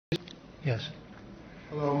Yes.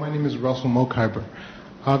 Hello, my name is Russell Mokhiber.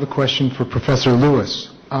 I have a question for Professor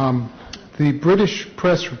Lewis. The British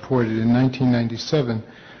press reported in 1997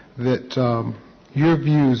 that your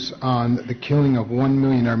views on the killing of 1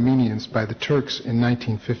 million Armenians by the Turks in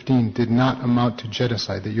 1915 did not amount to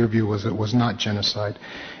genocide, that your view was it was not genocide.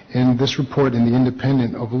 And this report in the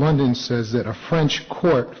Independent of London says that a French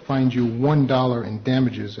court fined you $1 in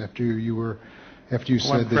damages after you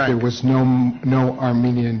said that there was no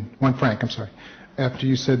Armenian, £1, I'm sorry, after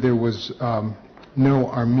you said there was no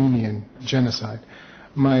Armenian genocide.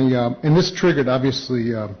 And this triggered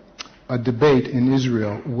obviously a debate in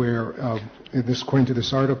Israel where according to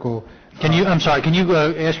this article. Can you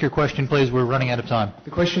ask your question, please? We're running out of time.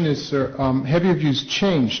 The question is, sir, have your views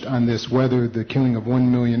changed on this, whether the killing of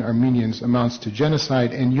 1 million Armenians amounts to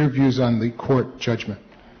genocide, and your views on the court judgment?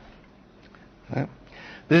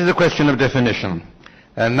 This is a question of definition.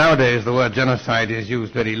 And nowadays the word genocide is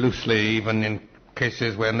used very loosely, even in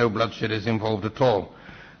cases where no bloodshed is involved at all.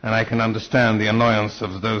 And I can understand the annoyance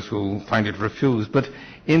of those who find it refused. But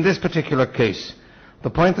in this particular case, the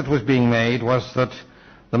point that was being made was that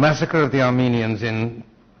the massacre of the Armenians in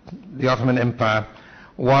the Ottoman Empire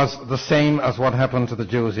was the same as what happened to the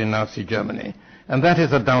Jews in Nazi Germany. And that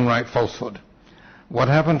is a downright falsehood. What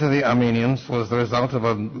happened to the Armenians was the result of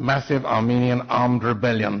a massive Armenian armed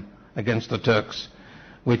rebellion against the Turks,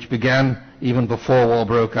 which began even before war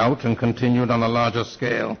broke out and continued on a larger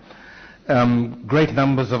scale. Great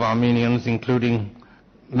numbers of Armenians, including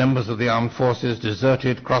members of the armed forces,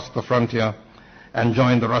 deserted, crossed the frontier, and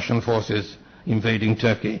joined the Russian forces invading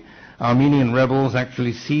Turkey. Armenian rebels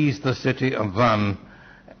actually seized the city of Van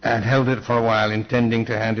and held it for a while, intending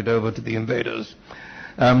to hand it over to the invaders.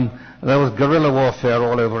 There was guerrilla warfare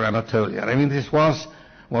all over Anatolia. I mean, this was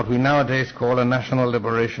what we nowadays call a national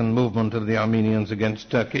liberation movement of the Armenians against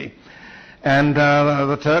Turkey. And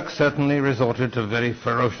the Turks certainly resorted to very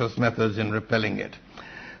ferocious methods in repelling it.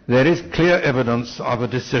 There is clear evidence of a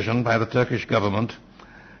decision by the Turkish government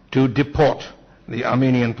to deport the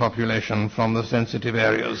Armenian population from the sensitive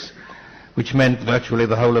areas, which meant virtually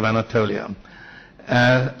the whole of Anatolia,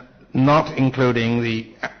 not including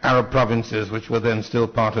the Arab provinces, which were then still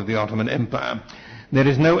part of the Ottoman Empire. There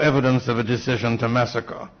is no evidence of a decision to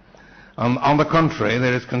massacre. On the contrary,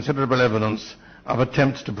 there is considerable evidence of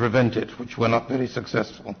attempts to prevent it, which were not very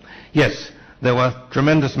successful. Yes, there were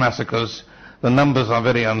tremendous massacres. The numbers are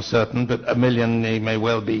very uncertain, but 1 million may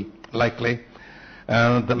well be likely.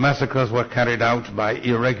 The massacres were carried out by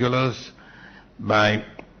irregulars, by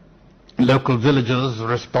local villagers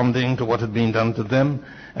responding to what had been done to them,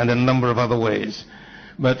 and a number of other ways.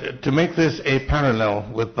 But to make this a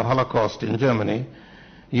parallel with the Holocaust in Germany,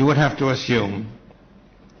 you would have to assume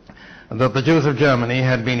that the Jews of Germany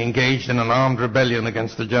had been engaged in an armed rebellion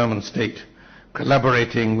against the German state,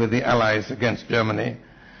 collaborating with the Allies against Germany,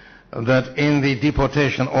 that in the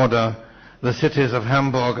deportation order the cities of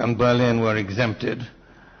Hamburg and Berlin were exempted,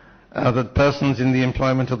 that persons in the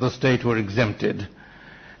employment of the state were exempted,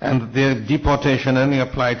 and the deportation only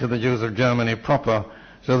applied to the Jews of Germany proper,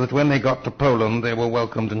 so that when they got to Poland they were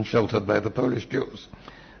welcomed and sheltered by the Polish Jews.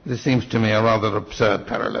 This seems to me a rather absurd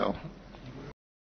parallel.